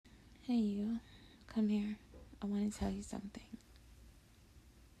Hey, you. Come here. I want to tell you something.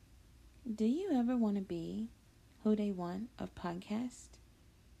 Do you ever want to be who they want of podcast?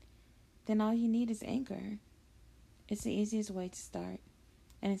 Then all you need is Anchor. It's the easiest way to start,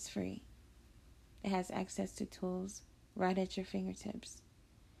 and it's free. It has access to tools right at your fingertips.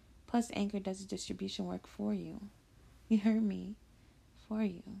 Plus, Anchor does the distribution work for you. You heard me. For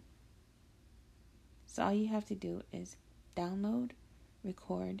you. So all you have to do is download,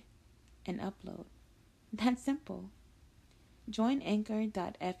 record, and upload. That's simple. Join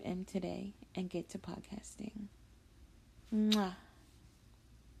Anchor.fm today and get to podcasting. Mwah.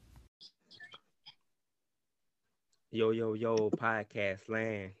 Yo, podcast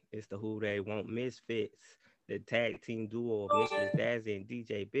land. It's the Who They Want Misfits, the tag team duo of Mistress Dazzy and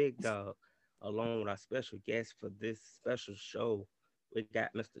DJ Big Dog, along with our special guest for this special show. We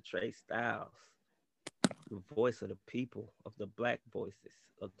got Mr. Trey Styles, the voice of the people, of the black voices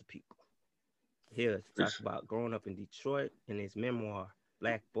of the people. Here to talk about growing up in Detroit and his memoir,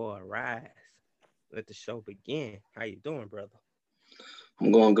 Black Boy Rise. Let the show begin. How you doing, brother?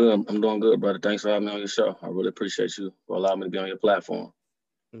 I'm going good. I'm doing good, brother. Thanks for having me on your show. I really appreciate you for allowing me to be on your platform.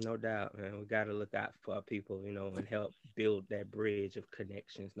 No doubt, man. We got to look out for our people, and help build that bridge of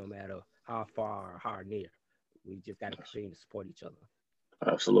connections, no matter how far or how near. We just got to continue to support each other.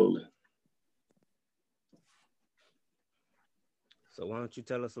 Absolutely. So, why don't you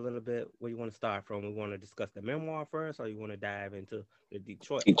tell us a little bit where you want to start from? We want to discuss the memoir first, or you want to dive into the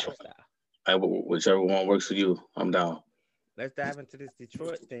Detroit lifestyle? Whichever one works for you, I'm down. Let's dive into this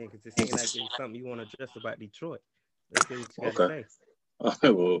Detroit thing because it seems like it's something you want to address about Detroit. Let's see what you got to Okay.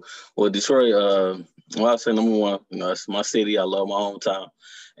 say. well, Detroit. I'll say number one. It's my city. I love my hometown,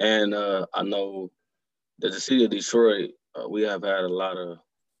 and I know that the city of Detroit, we have had a lot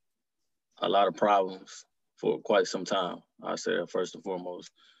of problems for quite some time. I say that first and foremost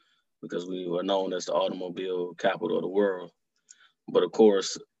because we were known as the automobile capital of the world. But of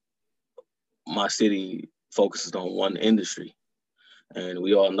course, my city focuses on one industry, and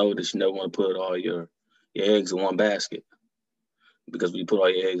we all know that you never want to put all your eggs in one basket because we put all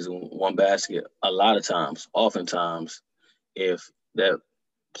your eggs in one basket. A lot of times, oftentimes, if that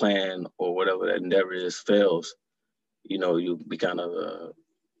plan or whatever that endeavor is fails, you be on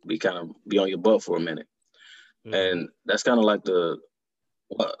your butt for a minute, Mm-hmm. and that's kind of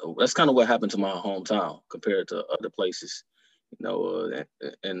what happened to my hometown compared to other places,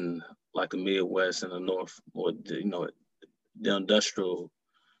 in like the Midwest and the North, or the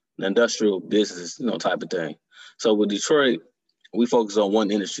industrial business, type of thing. So with Detroit, we focus on one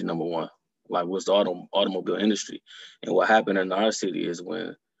industry, number one, like what's the automobile industry. And what happened in our city is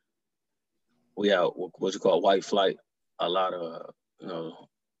when we have what you call white flight, a lot of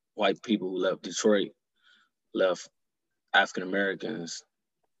white people who left Detroit left African Americans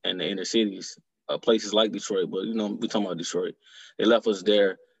in the inner cities, places like Detroit, but we talking about Detroit. They left us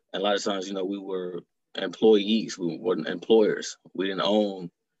there, and a lot of times, we were employees, we weren't employers. We didn't own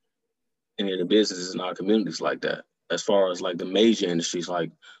any of the businesses in our communities like that. As far as like the major industries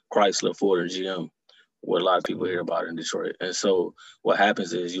like Chrysler, Ford, and GM, what a lot of people Mm-hmm. hear about in Detroit. And so what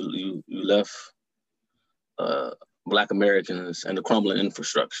happens is you left uh, Black Americans and the crumbling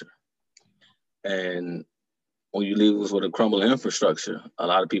infrastructure. And when you leave us with a crumbling infrastructure, a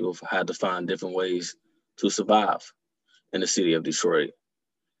lot of people had to find different ways to survive in the city of Detroit.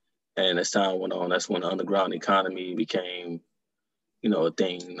 And as time went on, that's when the underground economy became, a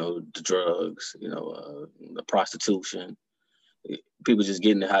thing. The drugs, the prostitution, people just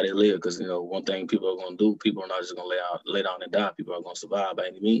getting how they live. Because one thing people are going to do, people are not just going to lay down and die. People are going to survive by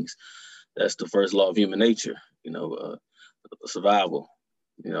any means. That's the first law of human nature. Survival.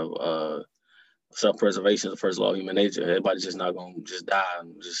 You know, uh, Self-preservation is the first law of human nature. Everybody's just not going to just die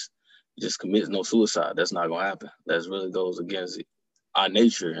and just commit no suicide. That's not going to happen. That really goes against our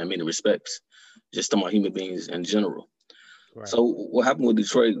nature in many respects. Just talking about human beings in general. Right. So what happened with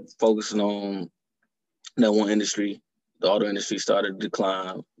Detroit, focusing on that one industry, the auto industry started to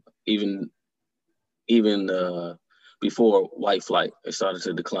decline. Even before white flight, it started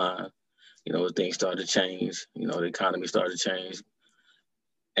to decline. Things started to change. The economy started to change,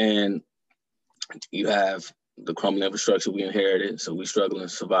 and you have the crumbling infrastructure we inherited. So we struggling to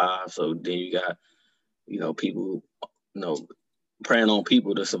survive. So then you got people, preying on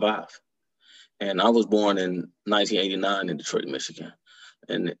people to survive. And I was born in 1989 in Detroit, Michigan.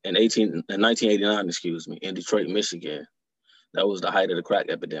 And in 1989, excuse me, in Detroit, Michigan, that was the height of the crack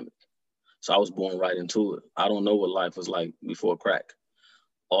epidemic. So I was born right into it. I don't know what life was like before crack.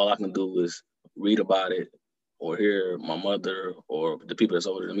 All I can do is read about it or hear my mother or the people that's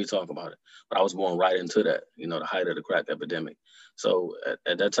older than me talk about it. But I was born right into that, the height of the crack epidemic. So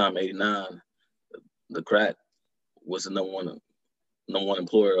at that time, '89, the crack was the number one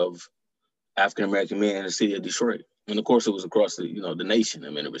employer of African American men in the city of Detroit. And of course, it was across the nation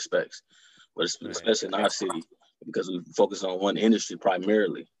in many respects, but especially in our city because we focus on one industry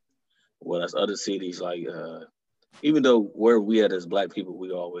primarily. Whereas other cities like, even though where we at as Black people,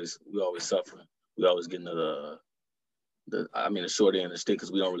 we always suffering. We always getting the short end of the stick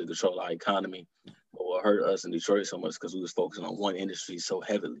because we don't really control our economy. But what hurt us in Detroit so much because we was focusing on one industry so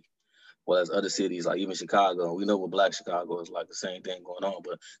heavily. Whereas other cities, like even Chicago, we know what Black Chicago is like, the same thing going on.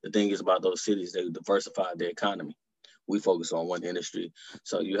 But the thing is about those cities, they diversified their economy. We focus on one industry.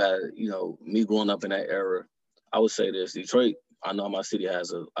 So you had, me growing up in that era, I would say this, Detroit, I know my city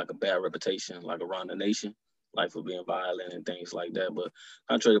has a bad reputation, like around the nation, like for being violent and things like that. But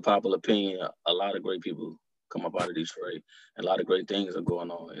contrary to popular opinion, a lot of great people come up out of Detroit, and a lot of great things are going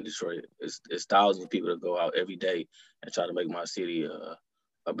on in Detroit. It's thousands of people that go out every day and try to make my city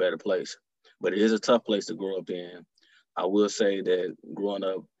a better place. But it is a tough place to grow up in. I will say that growing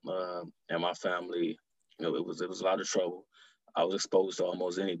up and my family, it was a lot of trouble. I was exposed to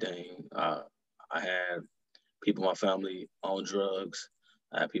almost anything. I had people in my family on drugs.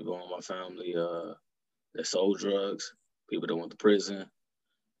 I had people in my family that sold drugs. People that went to prison.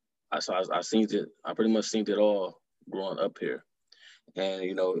 I seen it. I pretty much seen it all growing up here.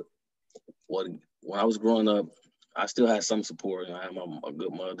 And when I was growing up, I still had some support. I had my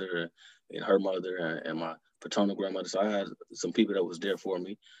good mother and her mother and my paternal grandmother. So I had some people that was there for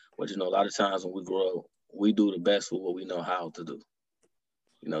me. But a lot of times when we grow up, we do the best with what we know how to do.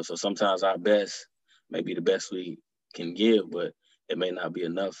 So sometimes our best may be the best we can give, but it may not be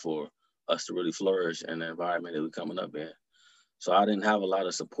enough for us to really flourish in the environment that we're coming up in. So I didn't have a lot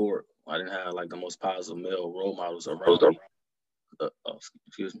of support. I didn't have like the most positive male role models around me.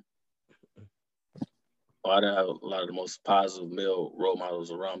 Excuse me. I didn't have a lot of the most positive male role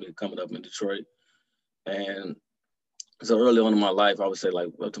models around me coming up in Detroit. And so early on in my life, I would say like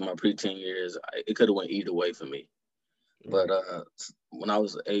up to my preteen years, it could have went either way for me. But when I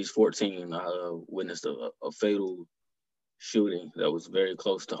was age 14, I witnessed a fatal shooting that was very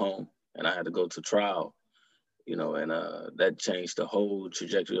close to home, and I had to go to trial, and that changed the whole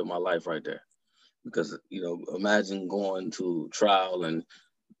trajectory of my life right there. Because, imagine going to trial and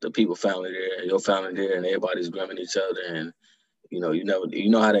the people family there, your family there, and everybody's grabbing each other, and you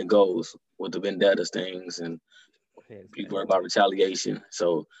know how that goes with the vendettas things, and people worry about retaliation.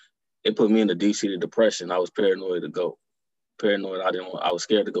 So it put me in a deep-seated depression. I was paranoid to go. Paranoid. I was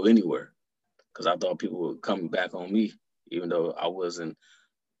scared to go anywhere because I thought people would come back on me, even though I wasn't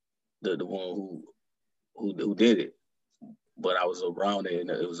the one who did it. But I was around it,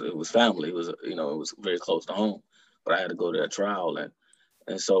 and it was family. It was it was very close to home. But I had to go to that trial,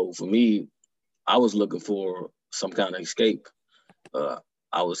 and so for me, I was looking for some kind of escape.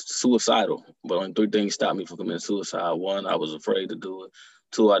 I was suicidal, but only three things stopped me from committing suicide. One, I was afraid to do it.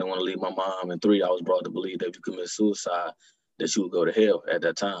 Two, I didn't want to leave my mom. And three, I was brought to believe that if you commit suicide, that you would go to hell at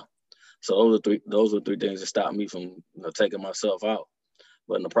that time. So those were three things that stopped me from taking myself out.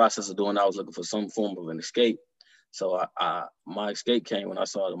 But in the process of doing that, I was looking for some form of an escape. So my escape came when I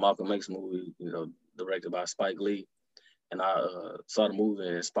saw the Malcolm X movie, directed by Spike Lee, and I saw the movie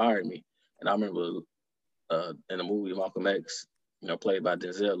and it inspired me. And I remember in the movie Malcolm X, played by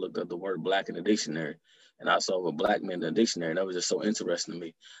Denzel, looked up the word black in the dictionary, and I saw a black man in the dictionary, and that was just so interesting to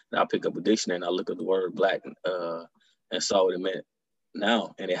me. And I picked up a dictionary and I looked up the word black and saw what it meant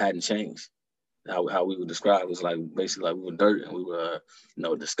now, and it hadn't changed. How we would describe it was like basically like we were dirt and we were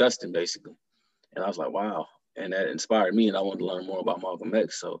disgusting basically. And I was like, wow. And that inspired me, and I wanted to learn more about Malcolm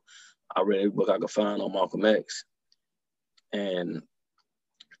X. So I read every book I could find on Malcolm X, and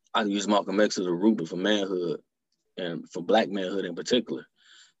I used Malcolm X as a rubric for manhood and for black manhood in particular.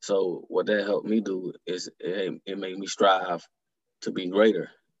 So what that helped me do is it made me strive to be greater.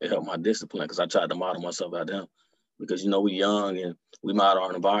 It helped my discipline because I tried to model myself out of him. Because we young and we model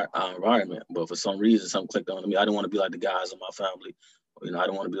our environment, but for some reason something clicked on me. I didn't want to be like the guys in my family. I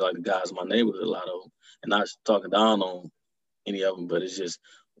didn't want to be like the guys in my neighborhood, a lot of them. And not talking down on any of them, but it's just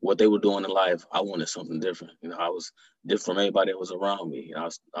what they were doing in life. I wanted something different. I was different from everybody that was around me.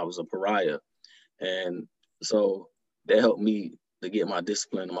 I was a pariah. And so that helped me to get my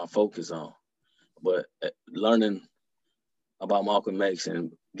discipline and my focus on. But learning about Malcolm X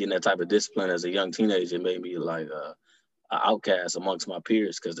and getting that type of discipline as a young teenager made me like an outcast amongst my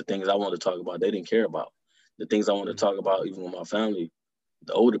peers because the things I wanted to talk about, they didn't care about. The things I wanted to talk about, even with my family,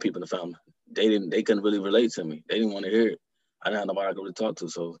 the older people in the family, they couldn't really relate to me. They didn't want to hear it. I didn't have nobody I could really talk to.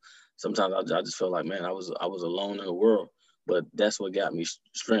 So sometimes I just felt like, man, I was alone in the world. But that's what got me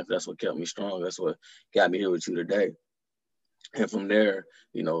strength. That's what kept me strong. That's what got me here with you today. And from there,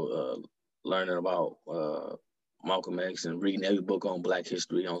 learning about Malcolm X and reading every book on Black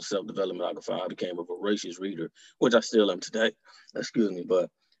history, on self development I could find, I became a voracious reader, which I still am today. Excuse me, but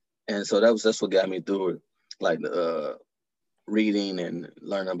and so that's what got me through it. Like reading and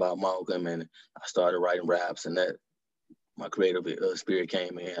learning about Malcolm, and I started writing raps, and that my creative spirit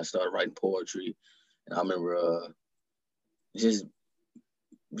came in. I started writing poetry, and I remember just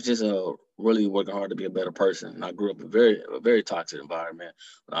really working hard to be a better person. And I grew up in a very toxic environment.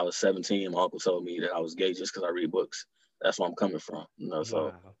 When I was 17, my uncle told me that I was gay just because I read books. That's where I'm coming from, So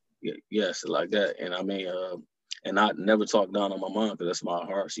Wow. yeah, yes, like that. And I mean, and I never talked down on my mom because that's my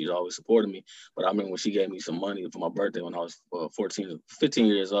heart. She's always supported me. But I remember when she gave me some money for my birthday when I was 15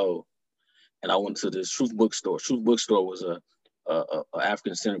 years old, and I went to this Truth Bookstore. Truth Bookstore was a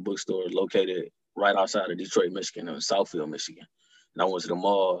African centered bookstore located right outside of Detroit, Michigan, in Southfield, Michigan. And I went to the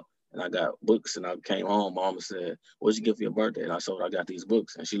mall and I got books, and I came home. Mama said, "What'd you get for your birthday?" And I told her I got these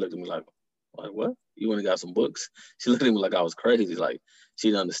books, and she looked at me like what? You only got some books? She looked at me like I was crazy. Like she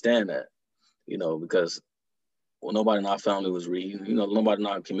didn't understand that, because well, nobody in our family was reading. Nobody in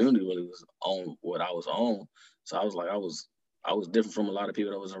our community really was on what I was on. So I was like, I was different from a lot of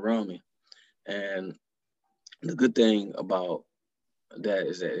people that was around me. And the good thing about that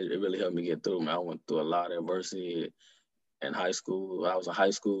is that it really helped me get through. Man, I went through a lot of adversity in high school. I was in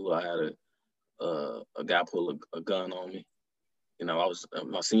high school. I had a guy pull a gun on me. I was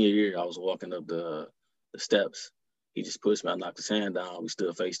my senior year. I was walking up the steps. He just pushed me. I knocked his hand down. We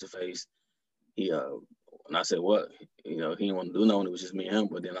stood face to face. He and I said, "What?" He didn't want to do nothing. It was just me and him.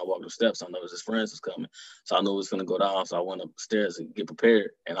 But then I walked the steps. I noticed his friends was coming, so I knew it was gonna go down. So I went upstairs and get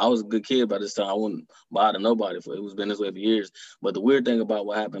prepared. And I was a good kid by this time. I wouldn't bother nobody. For it was been this way for years. But the weird thing about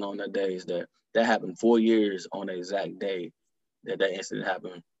what happened on that day is that happened 4 years on the exact day that incident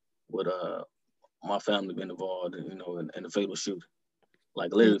happened, with my family being involved, in the fatal shooting.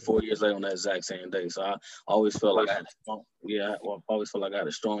 Like literally 4 years later on that exact same day. So I always felt like I had I always felt like I had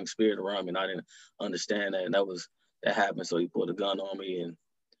a strong spirit around me, and I didn't understand that. And that happened. So he put a gun on me, and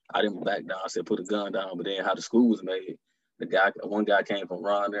I didn't back down. I said put a gun down. But then how the school was made, one guy came from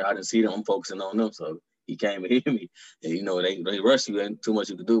around there. I didn't see them. I'm focusing on them. So he came and hit me, and they rush you. Ain't too much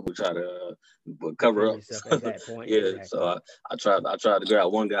you could do but try to but cover up. Yourself at that point. Yeah. Exactly. So I tried to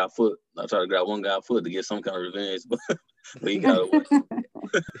grab one guy's foot. I tried to grab one guy's foot to get some kind of revenge, but he got away.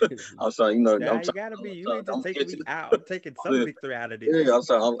 I'm sorry, Now you gotta be. You ain't just taking me out. I'm taking some victory out of this. Yeah, I'm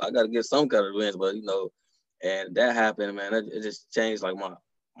sorry. I got to get some kind of revenge, but and that happened, man. It just changed. Like my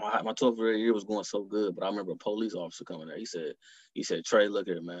 12th grade year was going so good, but I remember a police officer coming there. He said, Trey, look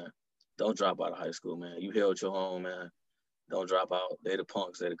here, man. Don't drop out of high school, man. You held your own, man. Don't drop out. They the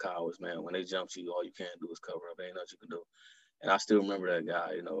punks, they the cowards, man. When they jump you, all you can do is cover up. There ain't nothing you can do. And I still remember that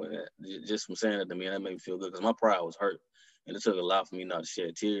guy, and just from saying that to me, that made me feel good because my pride was hurt. And it took a lot for me not to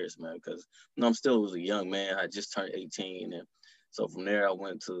shed tears, man, because I'm still was a young man. I just turned 18. And so from there, I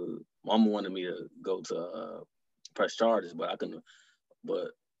went to, Mama wanted me to go to press charges, but I couldn't, but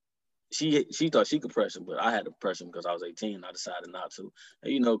she thought she could press him, but I had to press him because I was 18. And I decided not to.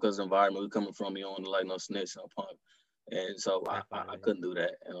 And, because the environment we coming from, you don't like no snitch, no punk. And so I couldn't do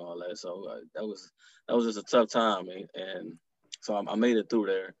that and all that. So that was just a tough time. And so I made it through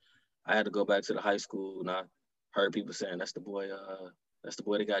there. I had to go back to the high school, and I heard people saying, that's the boy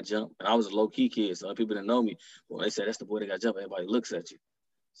that got jumped. And I was a low key kid, so people didn't know me. But when they said that's the boy that got jumped, everybody looks at you.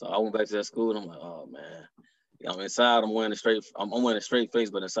 So I went back to that school, and I'm like, oh man. Inside I'm wearing a straight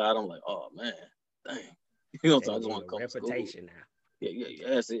face, but inside I'm like, oh man, dang. So I just want to come to school. Reputation now.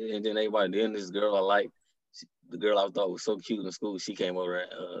 Yes. And then this girl I like, the girl I thought was so cute in school, she came over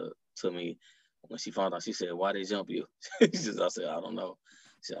to me when she found out. She said, "Why they jump you?" I said, "I don't know."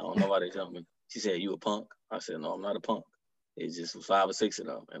 She said, "I don't know why they jumped me." She said, "You a punk?" I said, "No, I'm not a punk. It just was 5 or 6 of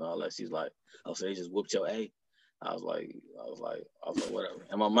them and all that." She's like, "I said, they just whooped your A." I was like, whatever.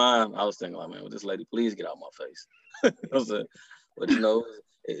 In my mind, I was thinking like, man, would this lady please get out my face? I said, but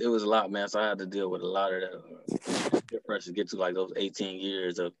it was a lot, man. So I had to deal with a lot of that pressure to get to like those 18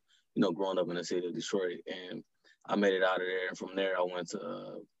 years of, growing up in the city of Detroit. And I made it out of there. And from there, I went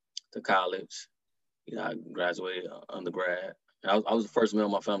to college. I graduated undergrad. I was the first male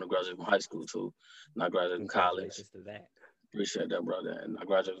in my family to graduate from high school too. And I graduated from college. To that. Appreciate that, brother. And I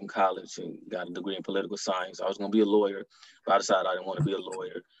graduated from college and got a degree in political science. I was going to be a lawyer, but I decided I didn't want to be a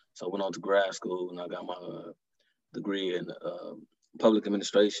lawyer. So I went on to grad school, and I got my degree in public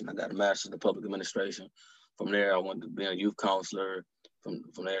administration. I got a master's in public administration. From there, I went to be a youth counselor,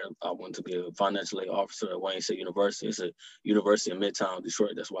 From there, I went to be a financial aid officer at Wayne State University. It's a university in Midtown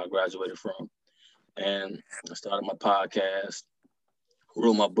Detroit. That's where I graduated from. And I started my podcast,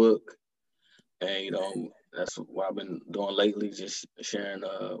 wrote my book, and that's what I've been doing lately, just sharing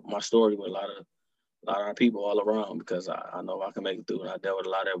my story with a lot of our people all around, because I know I can make it through, and I dealt with a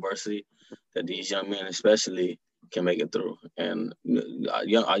lot of adversity that these young men especially can make it through, and our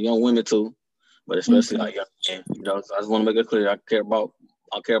young women too, but especially our young men. So I just want to make it clear, I care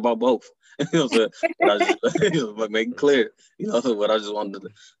about both. But I just make it clear, but I just wanted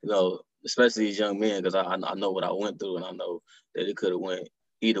to, especially these young men, because I know what I went through, and I know that it could have went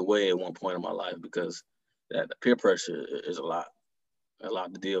either way at one point in my life, because that peer pressure is a lot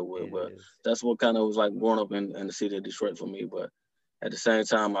to deal with. But that's what kind of was like growing up in the city of Detroit for me. But at the same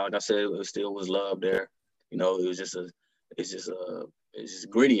time, like I said, it still was love there. It was it's just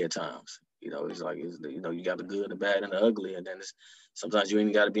gritty at times. It's like you got the good, the bad, and the ugly, and then sometimes you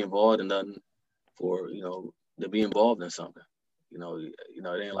ain't got to be involved in nothing for to be involved in something.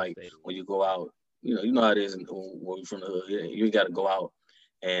 It ain't like when you go out. You know how it is when we're from the hood. You got to go out,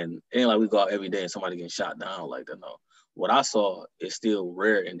 and it ain't like we go out every day and somebody getting shot down like that. No, what I saw is still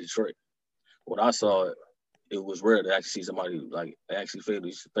rare in Detroit. What I saw, it was rare to actually see somebody like actually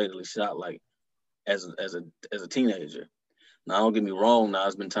fatally shot like as a teenager. Now, don't get me wrong. Now,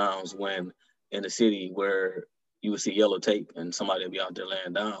 there's been times when in the city where you would see yellow tape and somebody would be out there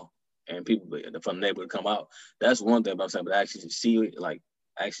laying down, and people from the neighborhood come out. That's one thing. But I'm saying, but actually see it, like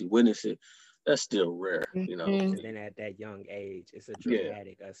actually witness it, that's still rare. And then at that young age, it's a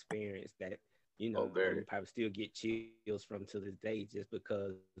dramatic experience that you probably still get chills from to this day, just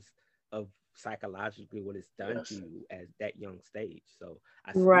because of psychologically what it's done to you at that young stage. So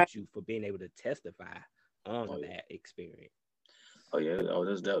I salute you for being able to testify on that experience. Oh yeah,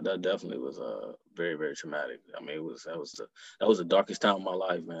 that definitely was very, very traumatic. I mean, that was the darkest time of my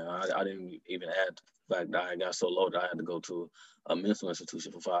life, man. I didn't even add the fact that I got so low that I had to go to a mental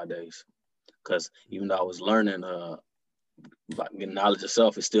institution for 5 days, because even though I was learning about getting knowledge of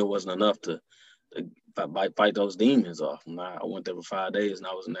self, it still wasn't enough to fight those demons off. And I went there for 5 days, and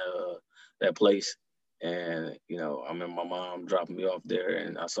I was in that place, and I remember my mom dropping me off there,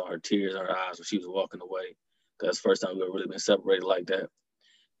 and I saw her tears in her eyes when she was walking away. That's the first time we've really been separated like that,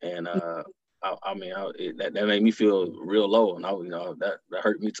 and that made me feel real low, and that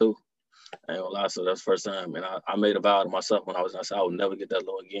hurt me too. I ain't gonna lie, so that's the first time, and I made a vow to myself when I said I would never get that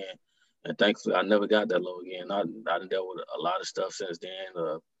low again, and thankfully I never got that low again. I done dealt with a lot of stuff since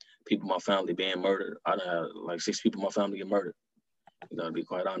then. People in my family being murdered. I done had like 6 people in my family get murdered. To be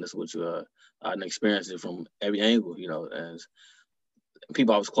quite honest with you, I done experienced it from every angle. As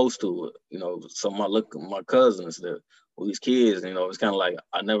people I was close to, some of my cousins that were these kids, it's kind of like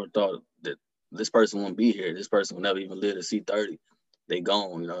I never thought that this person wouldn't be here. This person would never even live to see 30. They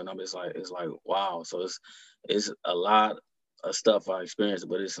gone, and I'm just like, it's like, wow. So it's a lot of stuff I experienced,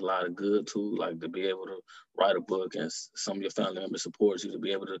 but it's a lot of good too, like to be able to write a book and some of your family members support you, to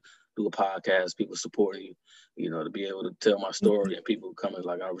be able to do a podcast, people supporting you, to be able to tell my story, and people coming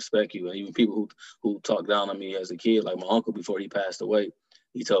like, I respect you. And even people who talked down on me as a kid, like my uncle before he passed away,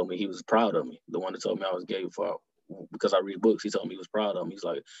 he told me he was proud of me. The one that told me I was gay because I read books, he told me he was proud of me.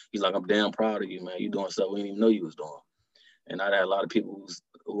 He's like, I'm damn proud of you, man. You doing stuff we didn't even know you was doing. And I had a lot of people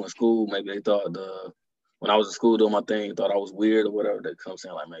who in school, maybe they thought when I was in school doing my thing, thought I was weird or whatever. They come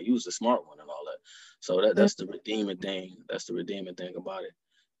saying like, man, you was the smart one and all that. So that's the redeeming thing. That's the redeeming thing about it.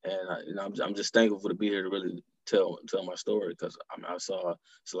 And I'm just thankful to be here to really tell my story, because I saw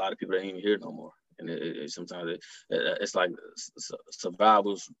it's a lot of people that ain't even here no more. And sometimes it's like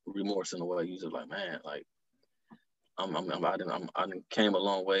survival's remorse in a way. You just like, man, like I came a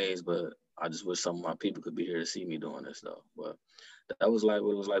long ways, but I just wish some of my people could be here to see me doing this stuff. But that was like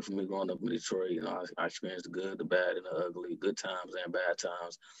what it was like for me growing up in Detroit. I experienced the good, the bad, and the ugly, good times and bad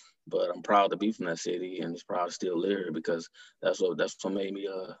times. But I'm proud to be from that city, and it's proud to still live here, because that's what made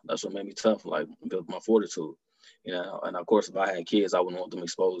me tough, like built my fortitude. And of course, if I had kids, I wouldn't want them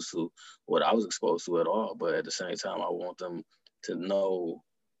exposed to what I was exposed to at all. But at the same time, I want them to know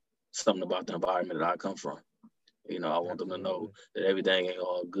something about the environment that I come from. I want them to know that everything ain't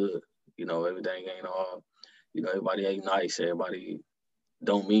all good. Everything ain't all, everybody ain't nice. Everybody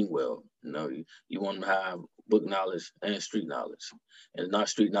don't mean well. You want them to have book knowledge and street knowledge, and not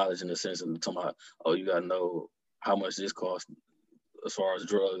street knowledge in the sense of talking about, oh, you gotta know how much this costs as far as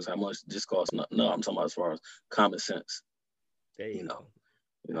drugs, how much this costs. No, I'm talking about as far as common sense. There you know.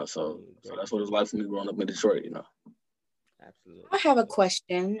 So that's what it's like for me growing up in Detroit. Absolutely. I have a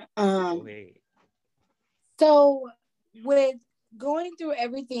question. Go ahead. So with going through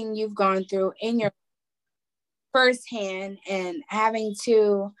everything you've gone through in your, firsthand and having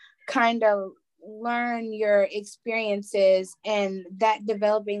to kind of learn your experiences and that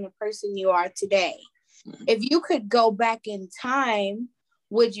developing the person you are today. If you could go back in time,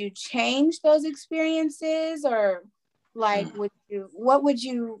 would you change those experiences, or like what would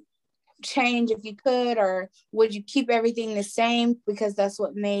you change if you could, or would you keep everything the same because that's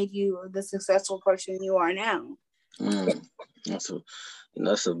what made you the successful person you are now? That's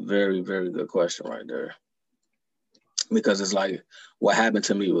a very, very good question right there, because it's like what happened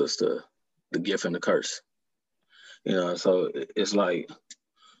to me was the gift and the curse, so it's like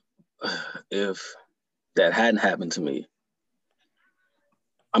if that hadn't happened to me,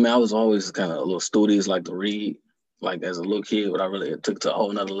 I mean, I was always kind of a little studious, like to read, like as a little kid, but I really took it to a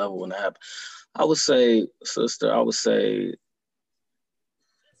whole nother level when it happened. I would say, sister, I wouldn't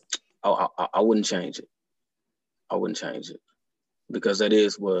change it. I wouldn't change it, because that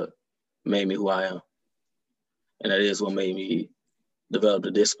is what made me who I am. And that is what made me develop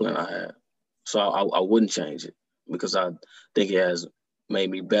the discipline I have. So I wouldn't change it, because I think it has made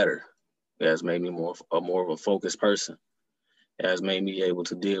me better. It has made me more of a focused person. It has made me able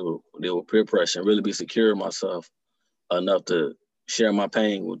to deal with peer pressure and really be secure in myself enough to share my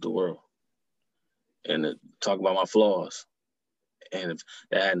pain with the world and to talk about my flaws. And if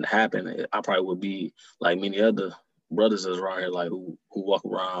that hadn't happened, I probably would be like many other brothers that's around here, like who walk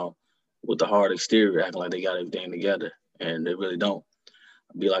around with the hard exterior, acting like they got everything together, and they really don't.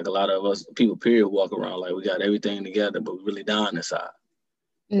 Be like a lot of us people, period, walk around like we got everything together, but we really dying inside.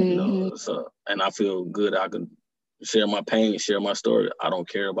 So, and I feel good I can share my pain, share my story. I don't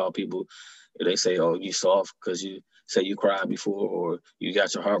care about people if they say, "Oh, you soft because you say you cried before, or you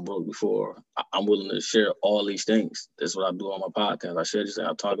got your heart broke before." I'm willing to share all these things. That's what I do on my podcast. I share these things.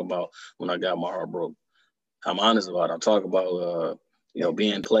 I talk about when I got my heart broke. I'm honest about it. I talk about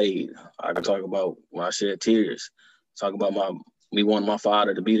being played. I can talk about when I shed tears. Talk about me wanting my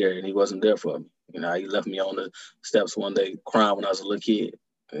father to be there, and he wasn't there for me. He left me on the steps one day crying when I was a little kid.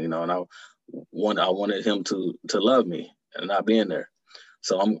 And I wanted him to love me and not being there.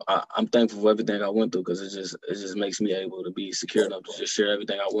 So I'm thankful for everything I went through, because it just makes me able to be secure enough to just share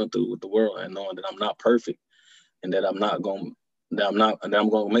everything I went through with the world, and knowing that I'm not perfect, and that I'm going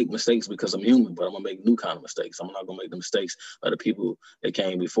to make mistakes, because I'm human, but I'm going to make new kind of mistakes. I'm not going to make the mistakes of the people that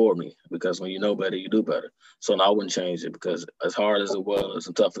came before me, because when you know better, you do better. So no, I wouldn't change it, because as hard as it was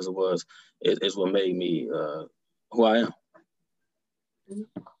and tough as it was, it's what made me who I am.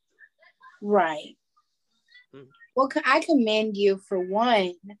 Right. Well, I commend you for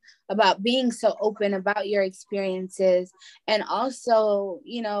one about being so open about your experiences, and also,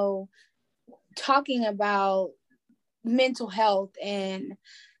 talking about mental health and,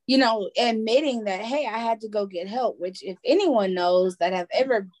 admitting that, hey, I had to go get help, which if anyone knows that have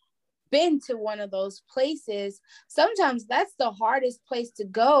ever been to one of those places, sometimes that's the hardest place to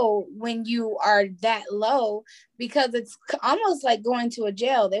go when you are that low, because it's almost like going to a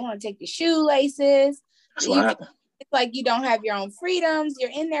jail. They want to take your shoelaces. That's what happened. It's like you don't have your own freedoms.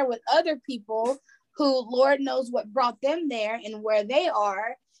 You're in there with other people who Lord knows what brought them there and where they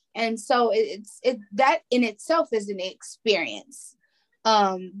are. And so that in itself is an experience.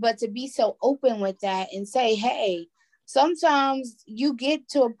 But to be so open with that and say, hey, sometimes you get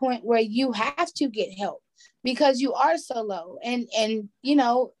to a point where you have to get help because you are so low. And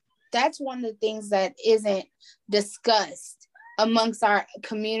that's one of the things that isn't discussed amongst our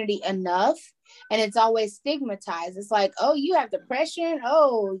community enough. And it's always stigmatized. It's like, oh, you have depression.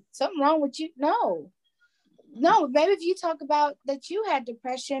 Oh, something wrong with you. No, maybe if you talk about that you had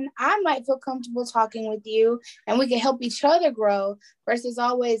depression, I might feel comfortable talking with you and we can help each other grow, versus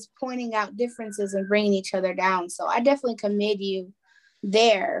always pointing out differences and bringing each other down. So I definitely commend you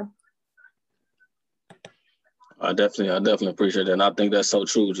there. I definitely appreciate that. And I think that's so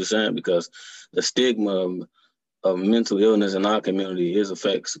true what you're saying, because the stigma of mental illness in our community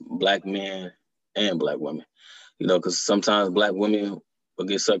affects Black men and Black women, because sometimes Black women will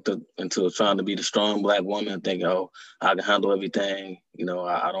get sucked up into trying to be the strong Black woman, thinking, oh, I can handle everything.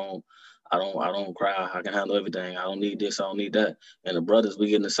 I don't cry. I can handle everything. I don't need this. I don't need that. And the brothers, we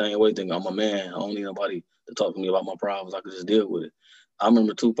get in the same way, thinking, I'm a man. I don't need nobody to talk to me about my problems. I can just deal with it. I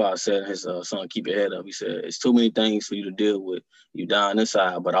remember Tupac said in his song, Keep Your Head Up, he said, it's too many things for you to deal with. You dying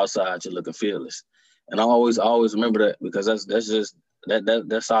inside, but outside you're looking fearless. And I always remember that, because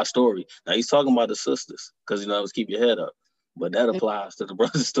that's our story. Now he's talking about the sisters, because it was keep your head up, but that applies to the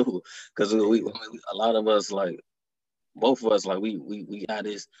brothers too. Because a lot of us, like both of us, like we got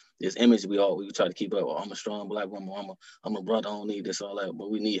this image we try to keep up. Oh, I'm a strong Black woman. I'm a brother. I don't need this, all that,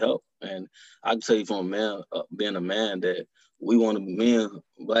 but we need help. And I can tell you from a man, being a man, that we want to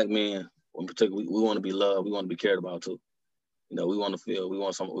Black men In particular, we want to be loved. We want to be cared about too. You know, we want to feel. We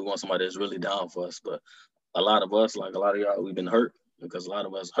want somebody that's really down for us. But a lot of us, like a lot of y'all, we've been hurt because a lot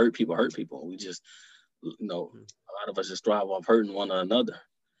of us hurt people. We just, you know, a lot of us just thrive off hurting one another,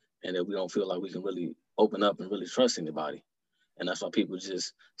 and that we don't feel like we can really open up and really trust anybody. And that's why people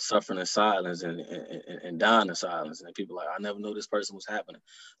just suffering in silence and dying in silence. And people like, I never knew this person was happening.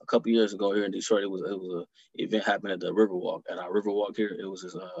 A couple years ago here in Detroit, it was a event happening at the Riverwalk. At our Riverwalk here, it was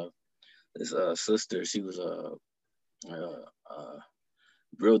this sister. She was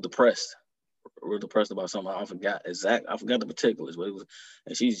real depressed about something. I forgot the particulars, but it was,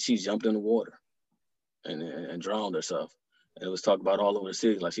 and she jumped in the water and drowned herself. And it was talked about all over the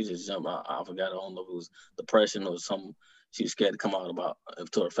city. Like she just jumped. I forgot. I don't know if it was depression or something. She was scared to come out about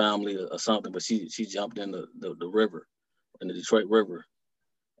to her family or something. But she jumped in the river, in the Detroit River,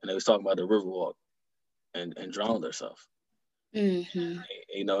 and they was talking about the Riverwalk, and drowned herself. Mm-hmm.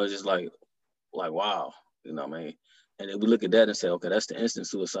 You know, it's just like wow. You know what I mean? And then we look at that and say, okay, that's the instant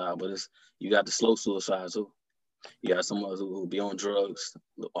suicide, but you got the slow suicide too. You got someone who be on drugs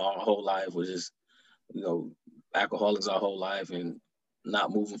our whole life, which is, you know, alcoholics our whole life and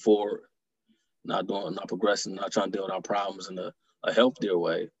not moving forward, not progressing, not trying to deal with our problems in a healthier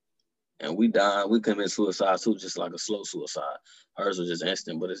way. And we commit suicide too, just like a slow suicide. Hers was just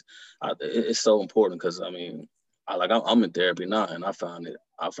instant, but it's so important because I mean, I'm in therapy now, and I found it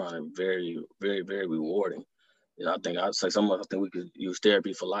very, very, very rewarding. You know, I think we could use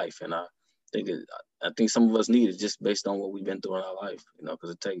therapy for life, and I think some of us need it just based on what we've been through in our life. You know,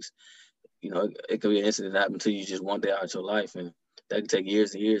 because it takes, you know, it could be an incident that happened to you just one day out of your life, and that could take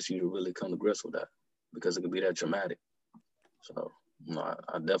years and years for you to really come to grips with that because it could be that traumatic. So, you know,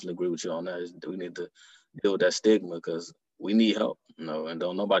 I definitely agree with you on that. We need to deal with that stigma because we need help, you know, and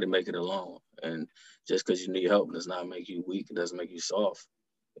don't nobody make it alone. And just because you need help does not make you weak. It doesn't make you soft.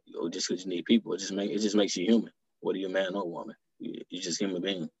 Or just because you need people, it just makes you human. Whether you're a man or woman, you're just human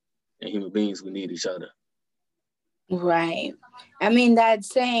being. And human beings, we need each other. Right. I mean, that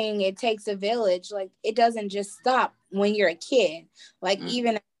saying, it takes a village. Like, it doesn't just stop when you're a kid. Like,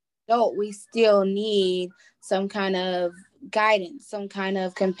 even as an adult, we still need some kind of guidance, some kind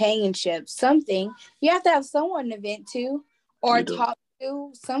of companionship, something. You have to have someone to vent to or talk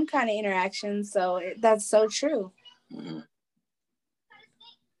to, some kind of interaction. So that's so true. Mm-hmm.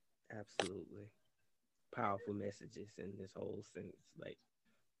 Absolutely. Powerful messages in this whole sense. Like,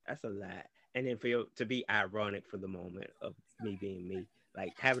 that's a lot. And then to be ironic for the moment of me being me,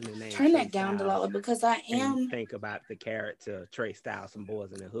 like having the name Turn Trey that down, Styles, Delilah, because I am. Think about the character Trey Styles, Some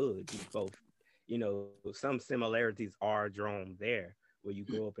Boys in the Hood. You both, you know, some similarities are drawn there, where you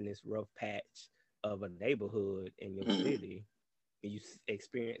grow up in this rough patch of a neighborhood in your city. And you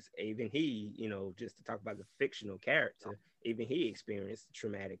experience, even he, you know, just to talk about the fictional character, even he experienced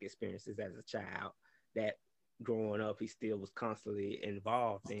traumatic experiences as a child that growing up he still was constantly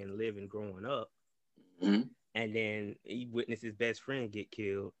involved in living growing up. Mm-hmm. And then he witnessed his best friend get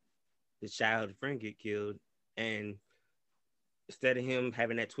killed, his childhood friend get killed, and instead of him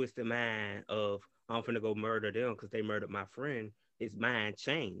having that twisted mind of I'm finna go murder them because they murdered my friend, his mind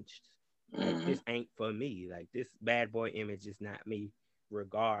changed. Like, this ain't for me. Like, this bad boy image is not me,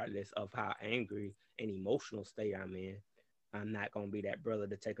 regardless of how angry and emotional state I'm in. I'm not gonna be that brother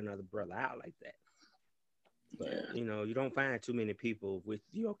to take another brother out like that. But you know, you don't find too many people with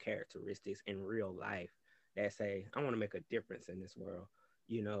your characteristics in real life that say, I want to make a difference in this world.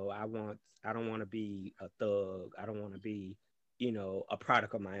 You know, I don't want to be a thug. I don't want to be, you know, a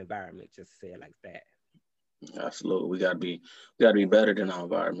product of my environment, just say it like that. Absolutely. We gotta be better than our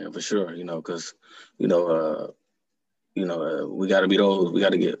environment for sure, you know, because we gotta be those,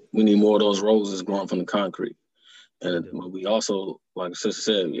 we need more of those roses growing from the concrete. And we also, like Sister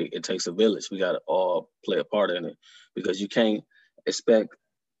said, it takes a village. We got to all play a part in it because you can't expect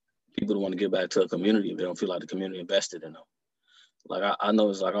people to want to give back to a community if they don't feel like the community invested in them. Like I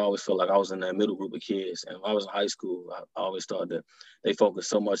know, it's like I always felt like I was in that middle group of kids. And when I was in high school, I always thought that they focused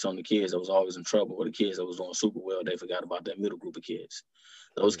so much on the kids that was always in trouble, or the kids that was doing super well, they forgot about that middle group of kids.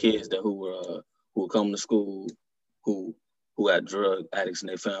 Those kids that who would come to school, who had drug addicts in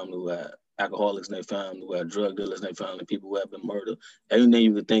their family, who had alcoholics in their family, who had drug dealers in their family, people who have been murdered, everything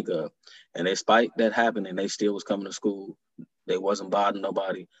you could think of. And despite that happening, they still was coming to school. They wasn't bothering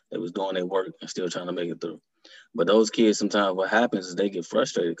nobody. They was doing their work and still trying to make it through. But those kids, sometimes what happens is they get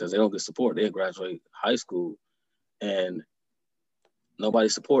frustrated because they don't get support. They graduate high school and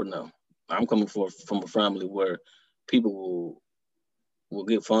nobody's supporting them. I'm coming from a family where people will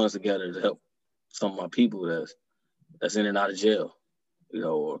get funds together to help some of my people that's in and out of jail, you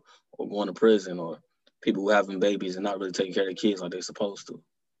know, or going to prison, or people who having babies and not really taking care of their kids like they're supposed to.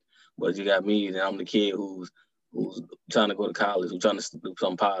 But you got me, then I'm the kid who's trying to go to college, who's trying to do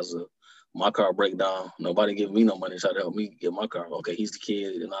something positive. My car break down. Nobody give me no money to try to help me get my car. Okay, he's the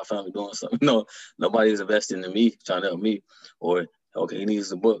kid in our family doing something. No, nobody's investing in me, trying to help me. Or, okay, he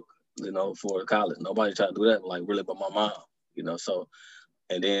needs a book, for college. Nobody try to do that, like, really but my mom, so.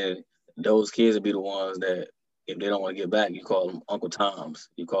 And then those kids would be the ones that, if they don't want to get back, you call them Uncle Toms.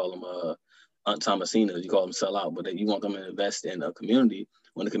 You call them Aunt Thomasina. You call them sell out. But you want them to invest in a community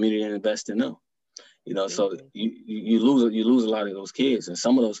when the community didn't invest in them. So you lose a lot of those kids. And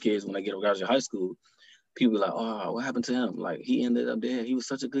some of those kids, when they get to graduate high school, people are like, oh, what happened to him? Like, he ended up there. He was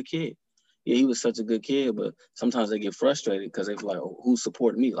such a good kid. Yeah, he was such a good kid, but sometimes they get frustrated because they feel like, oh, who's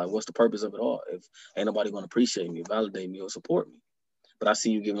supporting me? Like, what's the purpose of it all? If ain't nobody going to appreciate me, validate me, or support me. But I see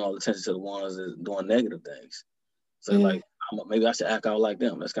you giving all the attention to the ones that are doing negative things. So like, maybe I should act out like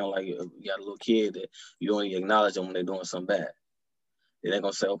them. That's kind of like you got a little kid that you only acknowledge them when they're doing something bad. They're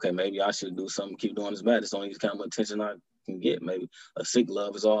going to say, okay, maybe I should do something, keep doing this bad. It's only kind of attention I can get. Maybe a sick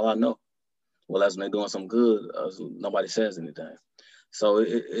love is all I know. Well, that's when they're doing something good, nobody says anything. So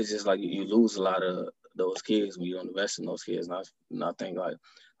it's just like you lose a lot of those kids when you don't invest in those kids. And I think, like,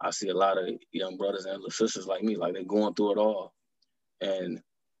 I see a lot of young brothers and little sisters like me, like, they're going through it all. And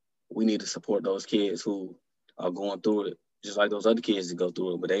we need to support those kids who are going through it, just like those other kids that go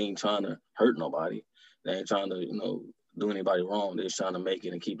through it, but they ain't trying to hurt nobody. They ain't trying to, do anybody wrong. They're just trying to make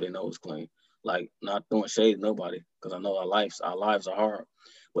it and keep their nose clean. Like, not throwing shade at nobody, because I know our lives are hard.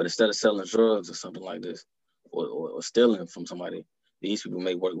 But instead of selling drugs or something like this, or stealing from somebody, these people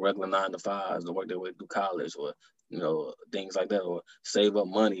may work regular 9 to 5s to work their way through college, or things like that, or save up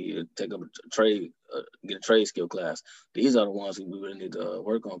money, take up a trade, get a trade skill class. These are the ones who we really need to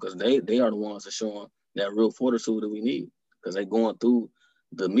work on, because they are the ones that showing that real fortitude that we need, because they going through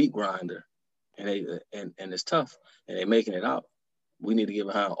the meat grinder, and it's tough, and they making it out. We need to get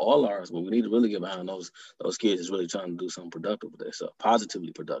behind all ours, but we need to really get behind those kids that's really trying to do something productive with themselves,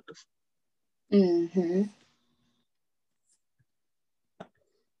 positively productive. Mm-hmm.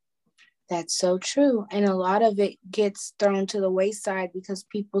 That's so true. And a lot of it gets thrown to the wayside because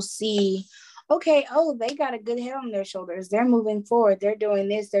people see, okay, oh, they got a good head on their shoulders. They're moving forward. They're doing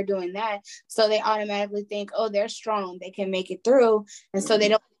this. They're doing that. So they automatically think, oh, they're strong. They can make it through. And so they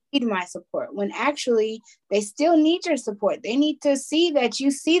don't need my support, when actually they still need your support. They need to see that you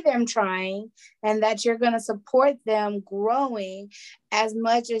see them trying and that you're going to support them growing as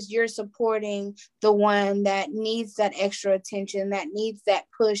much as you're supporting the one that needs that extra attention, that needs that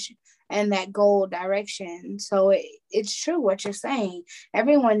push and that goal direction. So it's true what you're saying.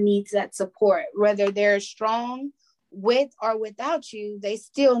 Everyone needs that support, whether they're strong with or without you, they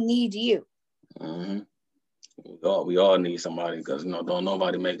still need you. Mm-hmm. We all need somebody, because don't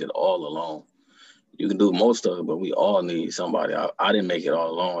nobody make it all alone. You can do most of it, but we all need somebody. I didn't make it all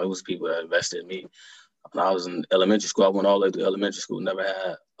alone. It was people that invested in me. When I was in elementary school, I went all the way through elementary school, never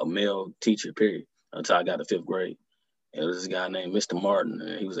had a male teacher, period, until I got to 5th grade. And it was this guy named Mr. Martin,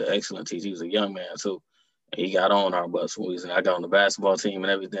 and he was an excellent teacher. He was a young man too. And he got on our bus when I got on the basketball team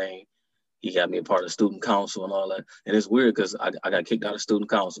and everything. He got me a part of student council and all that. And it's weird because I got kicked out of student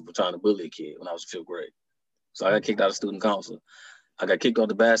council for trying to bully a kid when I was in 5th grade. So I got kicked out of student council. I got kicked off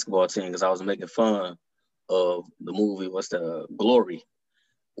the basketball team because I was making fun of the movie, Glory,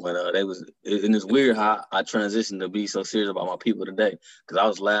 when they was, and it's weird how I transitioned to be so serious about my people today, because I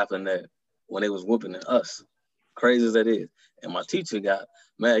was laughing at when they was whooping at us, crazy as that is. And my teacher got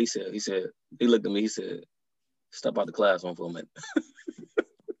mad. He looked at me, he said, step out the classroom for a minute.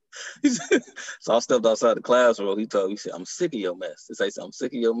 So I stepped outside the classroom. He said, I'm sick of your mess. He said, I'm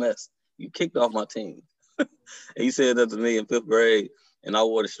sick of your mess. You kicked off my team. And he said that to me in 5th grade, and I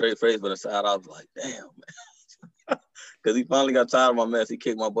wore a straight face, but inside I was like, damn, man. Because he finally got tired of my mess. He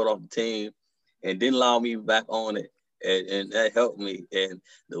kicked my butt off the team and didn't allow me back on it. And that helped me. And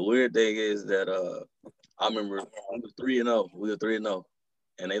the weird thing is that I remember we were 3-0. We were 3-0.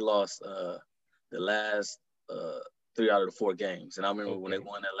 And they lost the last 3 out of the 4 games. And I remember when they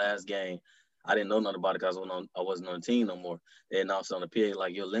won that last game, I didn't know nothing about it because I wasn't on the team no more. They announced on the PA,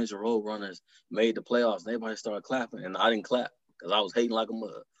 like, your Lynch Road Runners made the playoffs. And everybody started clapping. And I didn't clap because I was hating like a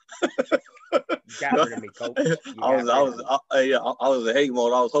mug. You got rid of me, coach. I was in hate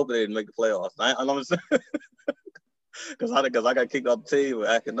mode. I was hoping they didn't make the playoffs. I understand. Because I got kicked off the team for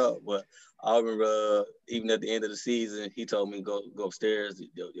acting up. But I remember even at the end of the season, he told me, go upstairs.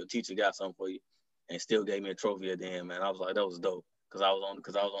 Your teacher got something for you. And still gave me a trophy at the end, man. I was like, that was dope. Because I was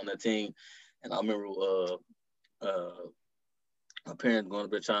on that team. And I remember my parents going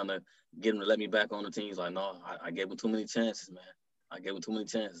up there trying to get him to let me back on the team. He's like, no, I gave him too many chances, man. I gave him too many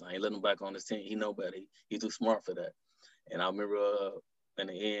chances. I ain't letting him back on this team. He know better. He's too smart for that. And I remember in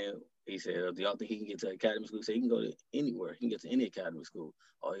the end, He said, do y'all think he can get to academy school? He said, he can go to anywhere. He can get to any academy school.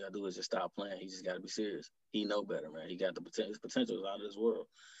 All you gotta do is just stop playing. He just gotta be serious. He know better, man. He got the potential. His potential is out of this world.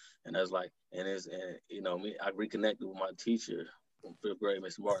 And that's like, and you know, me, I reconnected with my teacher from 5th grade,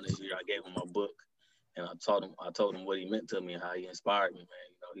 Mr. Martin, this year. I gave him my book, and I told him what he meant to me and how he inspired me, man.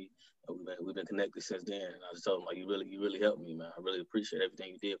 You know, we've been connected since then. And I just told him, like, you really helped me, man. I really appreciate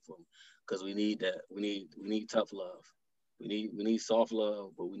everything you did for me, because we need that. We need tough love. We need soft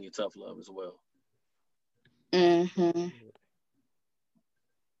love, but we need tough love as well. Mm-hmm.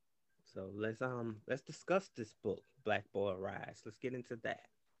 So let's discuss this book, Black Boy Rise. Let's get into that.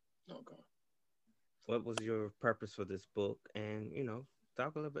 Okay. What was your purpose for this book? And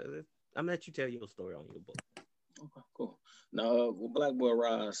talk a little bit. I'm gonna let you tell your story on your book. Okay, cool. Now, Black Boy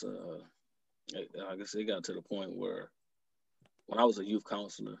Rise, I guess it got to the point where when I was a youth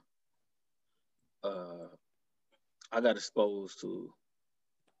counselor, I got exposed to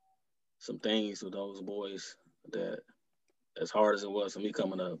some things with those boys that, as hard as it was for me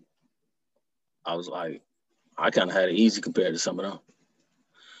coming up, I was like, I kind of had it easy compared to some of them.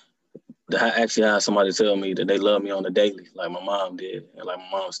 I actually had somebody tell me that they love me on the daily, like my mom did, and like my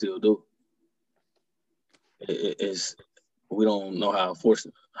mom still do. We don't know how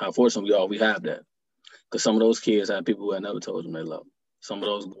fortunate we have that, because some of those kids had people who had never told them they love them. Some of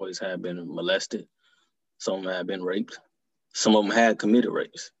those boys had been molested. Some of them had been raped. Some of them had committed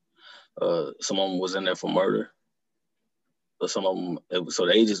rapes. Some of them was in there for murder. But some of them, so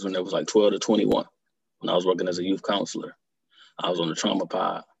the ages when it was like 12 to 21. When I was working as a youth counselor, I was on the trauma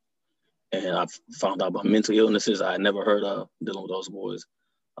pod, and I found out about mental illnesses I had never heard of dealing with those boys.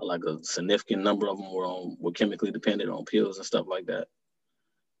 Like a significant number of them were chemically dependent on pills and stuff like that.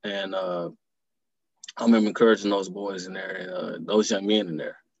 And I remember encouraging those boys in there and those young men in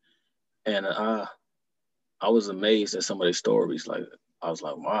there. And I was amazed at some of their stories. Like, I was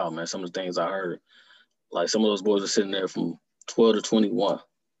like, wow, man, some of the things I heard. Like, some of those boys were sitting there from 12 to 21.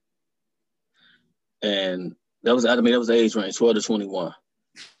 And that was the age range, 12 to 21.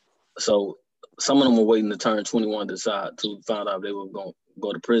 So some of them were waiting to turn 21 to find out if they were going to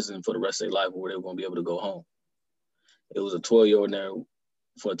go to prison for the rest of their life, or they were going to be able to go home. It was a 12-year-old in there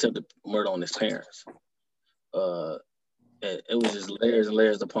for attempted murder on his parents. It was just layers and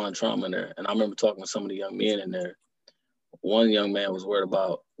layers upon trauma in there. And I remember talking to some of the young men in there. One young man was worried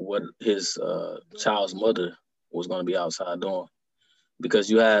about what his child's mother was going to be outside doing, because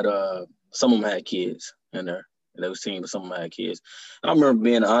you had some of them had kids in there, and they was teens, but some of them had kids. And I remember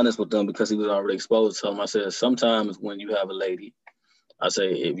being honest with them, because he was already exposed to them. I said, sometimes when you have a lady, I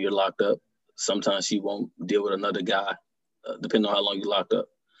say, if you're locked up, sometimes she won't deal with another guy, depending on how long you're locked up.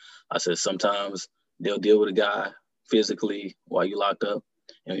 I said, sometimes they'll deal with a guy physically while you're locked up,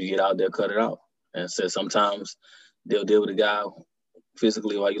 and when you get out there, cut it out. And I said, sometimes they'll deal with a guy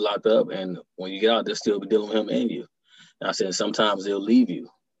physically while you're locked up, and when you get out, they'll still be dealing with him and you. And I said, sometimes they'll leave you.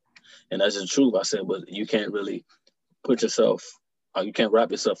 And that's the truth. I said, but you can't really you can't wrap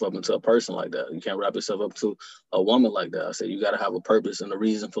yourself up into a person like that. You can't wrap yourself up to a woman like that. I said, you got to have a purpose and a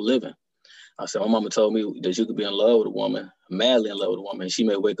reason for living. I said, my mama told me that you could be in love with a woman, madly in love with a woman, and she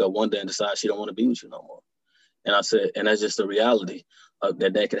may wake up one day and decide she don't want to be with you no more. And I said, and that's just the reality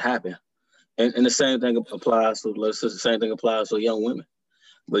that could happen. And the same thing applies to young women.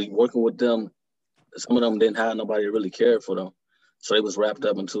 But working with them, some of them didn't have nobody that really cared for them. So they was wrapped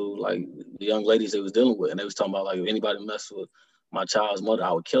up into like the young ladies they was dealing with. And they was talking about, like, if anybody messed with my child's mother,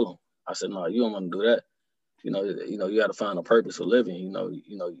 I would kill them. I said, no, you don't want to do that. You got to find a purpose for living.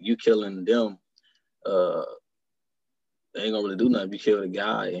 You killing them, they ain't gonna really do nothing. If you kill the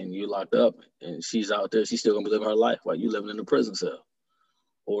guy and you locked up and she's out there, she's still gonna be living her life while you living in a prison cell.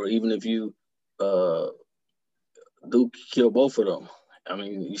 Or even if you do kill both of them, I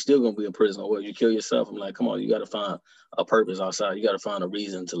mean, you're still gonna be in prison. Or you kill yourself, I'm like, come on, you gotta find a purpose outside. You gotta find a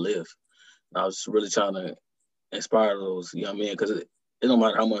reason to live. And I was really trying to inspire those young men, because it don't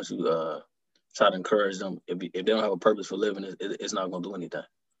matter how much you try to encourage them. If they don't have a purpose for living, it's not gonna do anything.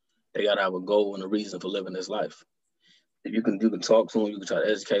 They gotta have a goal and a reason for living this life. If you can talk to them, you can try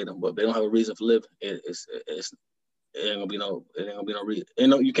to educate them, but if they don't have a reason for living, it ain't gonna be no reason.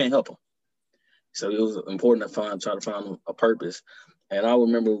 You can't help them. So it was important to try to find a purpose. And I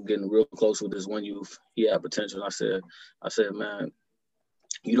remember getting real close with this one youth. He had potential. I said, man,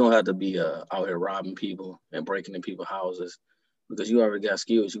 you don't have to be out here robbing people and breaking in people's houses, because you already got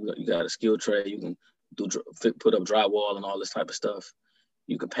skills. You got a skill trade. You can put up drywall and all this type of stuff.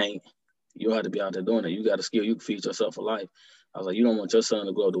 You can paint. You don't have to be out there doing it. You got a skill. You can feed yourself for life. I was like, you don't want your son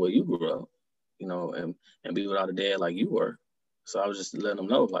to grow up the way you grew up, and be without a dad like you were. So I was just letting them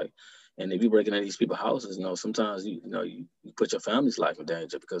know, like, And if you're breaking into these people's houses, sometimes you put your family's life in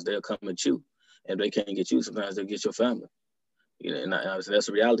danger because they'll come at you. And if they can't get you, sometimes they'll get your family. And that's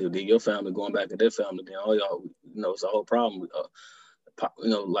the reality. Then your family going back to their family, then all y'all, it's a whole problem.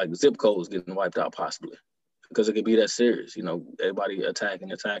 Like zip codes getting wiped out possibly because it could be that serious. Everybody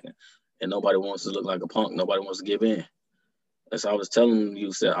attacking, and nobody wants to look like a punk. Nobody wants to give in. And so I was telling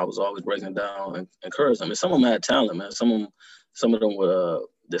you that I was always breaking down and encouraging them. And some of them had talent, man. Some of them were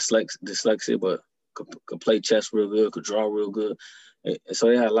dyslexia, but could play chess real good, could draw real good. And so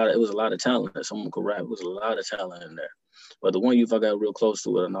they had it was a lot of talent there. Some of them could rap. It was a lot of talent in there. But the one youth, I got real close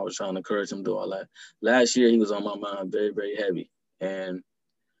to it, and I was trying to encourage him to do all that. Last year, he was on my mind very, very heavy. And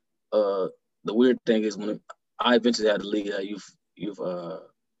the weird thing is when I eventually had to leave that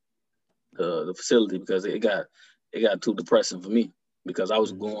the facility because it got too depressing for me because I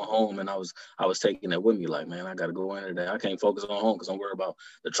was going home and I was taking that with me. Like, man, I got to go in today. I can't focus on home because I'm worried about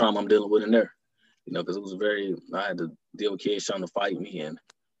the trauma I'm dealing with in there. Because it was I had to deal with kids trying to fight me and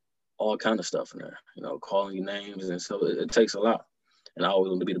all kind of stuff in there, calling you names. And so it takes a lot. And I always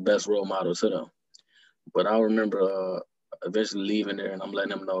want to be the best role model to them. But I remember eventually leaving there and I'm letting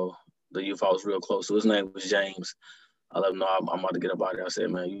them know the youth I was real close to. His name was James. I let him know I'm about to get up out of there. I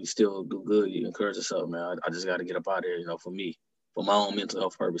said, man, you still do good. You encourage yourself, man. I just got to get up out of there, for me, for my own mental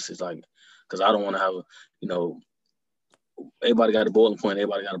health purposes. Like, because I don't want to have, everybody got a boiling point.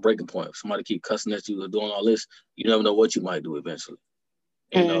 Everybody got a breaking point. If somebody keep cussing at you or doing all this, you never know what you might do eventually.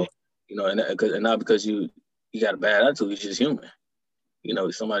 And not because you got a bad attitude, you're just human.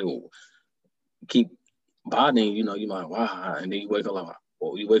 Somebody will keep bothering you, you might, wow, and then you wake up like,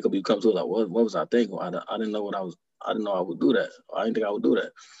 well, you come to it like, what was I thinking? I didn't know I didn't know I would do that. I didn't think I would do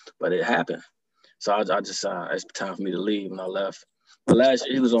that, but it happened. So I just it's time for me to leave, and I left. But last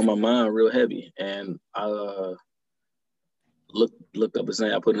year he was on my mind real heavy, and I looked up his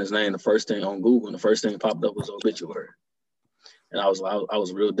name. I put in his name. The first thing on Google, and the first thing popped up was obituary. And I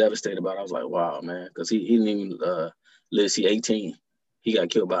was real devastated about it. I was like, wow, man, because he didn't even live to see 18. He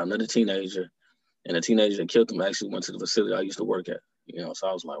got killed by another teenager, and the teenager that killed him actually went to the facility I used to work at. So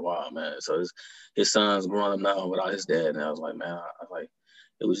I was like, wow, man. So his son's growing up now without his dad, and I was like, man,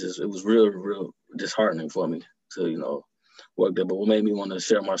 it was real disheartening for me to work there. But what made me want to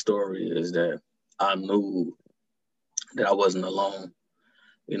share my story is that I knew that I wasn't alone.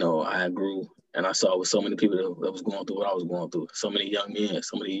 I had grew. And I saw with so many people that was going through what I was going through. So many young men,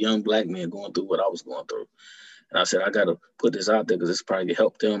 so many young Black men going through what I was going through. And I said, I got to put this out there because it's probably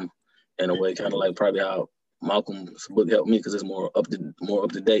help them in a way, kind of like probably how Malcolm's book helped me because it's more up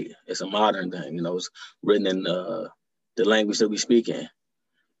to date. It's a modern thing. It's written in the language that we speak in.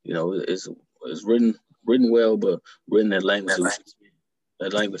 It's written well, but written in language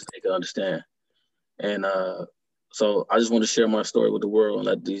that language they can understand. And so I just want to share my story with the world and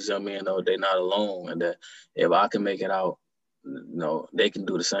let these young men know they're not alone, and that if I can make it out, they can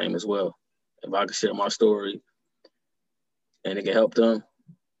do the same as well. If I can share my story and it can help them,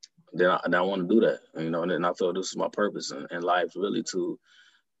 then I want to do that. And then I feel this is my purpose in life, really to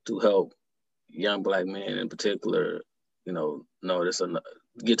help young Black men in particular, know this,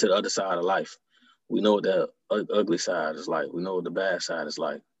 get to the other side of life. We know what the ugly side is like. We know what the bad side is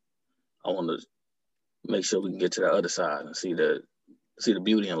like. I want to make sure we can get to the other side and see the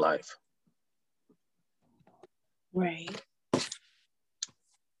beauty in life. Right.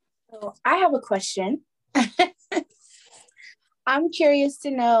 So I have a question. I'm curious to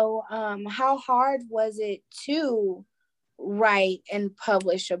know how hard was it to write and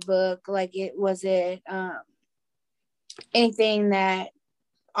publish a book? Like, was it anything that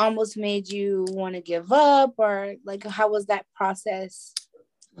almost made you want to give up, or like how was that process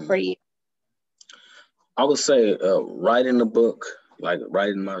for you? I would say writing the book, like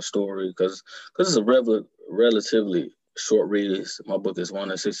writing my story, because it's a relatively short read. My book is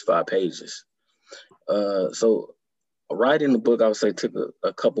 165 pages. So writing the book, I would say, took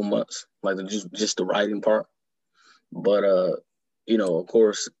a couple months, like just the writing part. But of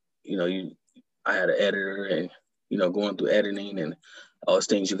course, I had an editor, and going through editing and all those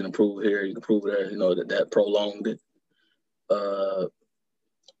things you can improve here, you can improve there. That prolonged it. So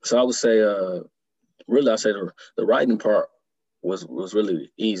I would say. Really, I say the writing part was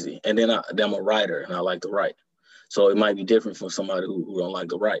really easy. And then I'm a writer and I like to write. So it might be different from somebody who don't like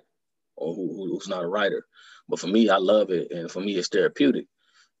to write or who's not a writer. But for me, I love it. And for me, it's therapeutic.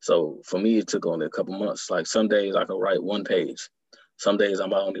 So for me, it took only a couple months. Like some days I could write one page. Some days I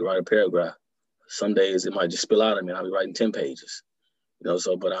might only write a paragraph. Some days it might just spill out of me and I'll be writing 10 pages.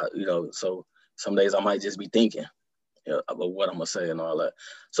 So some days I might just be thinking about what I'm gonna say and all that.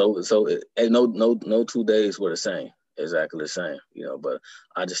 So no 2 days were the same. exactly the same, you know, but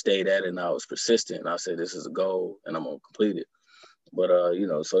I just stayed at it and I was persistent and I said, this is a goal and I'm going to complete it. But, you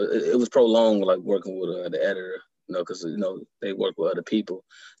know, so it was prolonged, like working with the editor, you know, because, you know, they work with other people.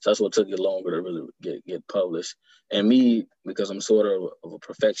 So that's what took it longer to really get published. And me, because I'm sort of a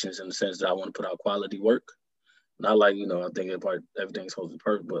perfectionist in the sense that I want to put out quality work. Not like, you know, I think everything's supposed to be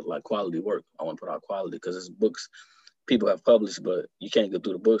perfect, but like quality work. I want to put out quality because it's books people have published, but you can't go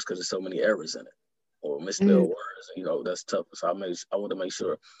through the books because there's so many errors in it or misspelled words. You know, that's tough. So I want to make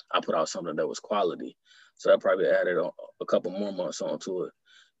sure I put out something that was quality. So that probably added a couple more months onto it.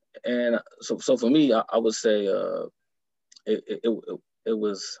 And so for me, I would say it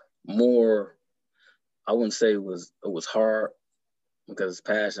was more. I wouldn't say it was hard because it's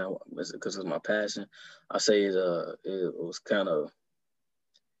passion. Because it's my passion. I say it was kind of.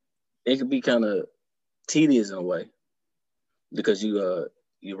 It could be kind of tedious in a way because you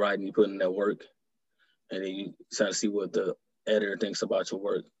write and you put in that work, and then you try to see what the editor thinks about your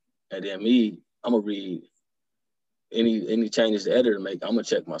work, and then I'm gonna read any changes the editor make. I'm gonna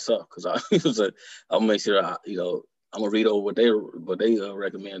check myself because I'm gonna make sure I'm gonna read over what they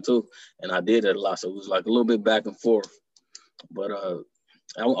recommend too, and I did that a lot, so it was like a little bit back and forth, but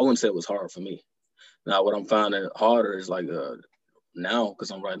I wouldn't say it was hard for me. Now what I'm finding harder is like now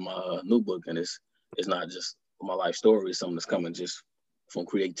because I'm writing my new book, and it's not just my life story, it's something that's coming just from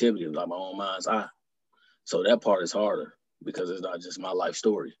creativity, like my own mind's eye. So that part is harder because it's not just my life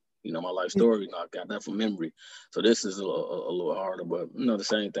story. You know, my life story, I got that from memory. So this is a little harder, but you know, the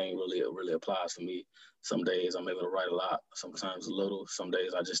same thing really applies for me. Some days I'm able to write a lot, sometimes a little. Some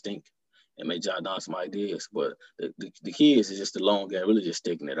days I just think and may jot down some ideas. But the key is just the long game, really just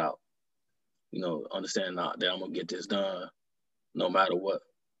sticking it out. You know, understanding that I'm gonna get this done no matter what.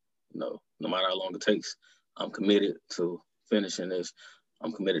 You know, no matter how long it takes. I'm committed to finishing this.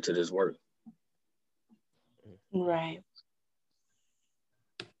 I'm committed to this work. Right.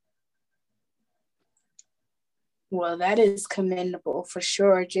 Well, that is commendable for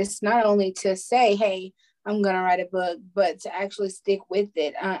sure. Just not only to say, hey, I'm going to write a book, but to actually stick with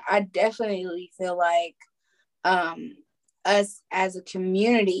it. I definitely feel like us as a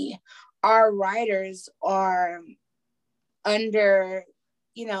community, our writers are underplayed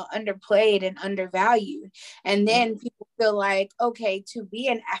and undervalued. And then people feel like, okay, to be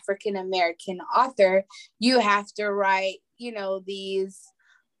an African American author, you have to write, these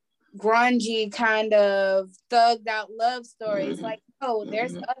grungy kind of thugged out love stories. Like, oh,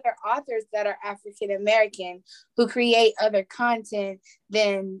 there's other authors that are African American who create other content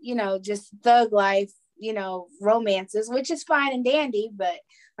than, just thug life, romances, which is fine and dandy. But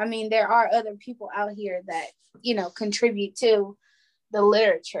I mean, there are other people out here that, contribute to the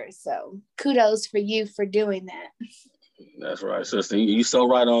literature. So kudos for you for doing that. That's right, sister. You so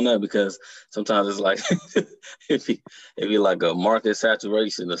right on that because sometimes it's like if you like a market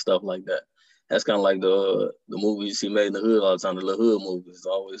saturation and stuff like that. That's kind of like the movies you see made in the hood all the time. The little hood movies, it's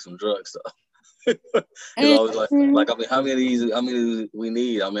always some drug stuff. It's always like I mean, how many we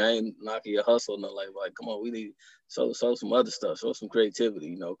need? I mean, I ain't knocking your hustle, no, like come on, we need show some other stuff, show some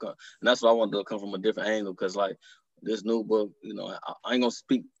creativity, and that's what I want to come from a different angle because like this new book, I ain't gonna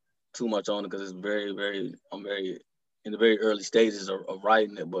speak too much on it because it's I'm very in the very early stages of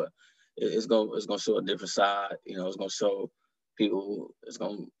writing it, but it's gonna show a different side. It's gonna show people. It's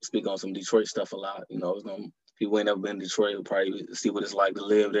gonna speak on some Detroit stuff a lot. It's gonna people who ain't never been to Detroit will probably see what it's like to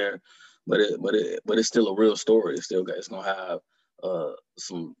live there. But it's still a real story. It's gonna have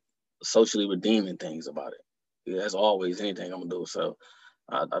some socially redeeming things about it. Yeah, as always, anything I'm gonna do. So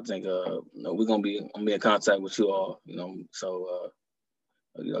I think we're gonna be in contact with you all. So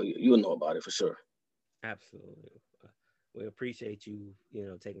you'll know about it for sure. Absolutely. We appreciate you,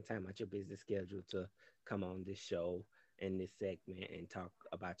 taking time out your busy schedule to come on this show and this segment and talk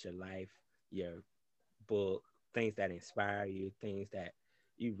about your life, your book, things that inspire you, things that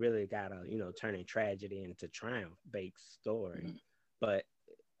you really gotta, turning tragedy into triumph-based story. Mm-hmm. But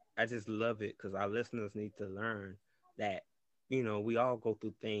I just love it because our listeners need to learn that, we all go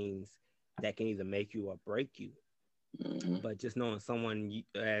through things that can either make you or break you. Mm-hmm. But just knowing someone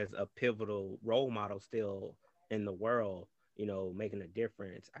as a pivotal role model still in the world, making a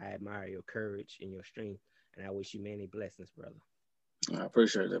difference. I admire your courage and your strength, and I wish you many blessings, brother. I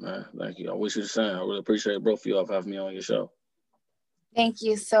appreciate it, man. Thank you. I wish you the same. I really appreciate both of y'all for having me on your show. Thank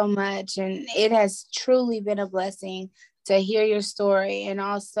you so much. And it has truly been a blessing to hear your story and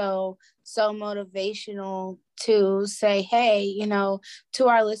also so motivational to say, hey, to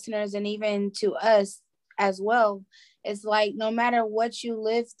our listeners and even to us as well. It's like no matter what you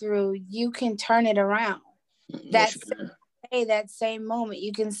live through, you can turn it around. Yes, day, that same moment,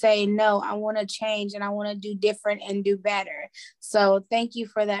 you can say, no, I want to change and I want to do different and do better. So thank you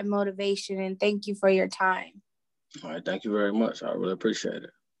for that motivation and thank you for your time. All right. Thank you very much. I really appreciate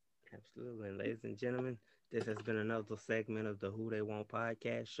it. Absolutely. And ladies and gentlemen, this has been another segment of the Who They Want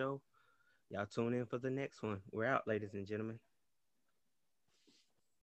podcast show. Y'all tune in for the next one. We're out, ladies and gentlemen.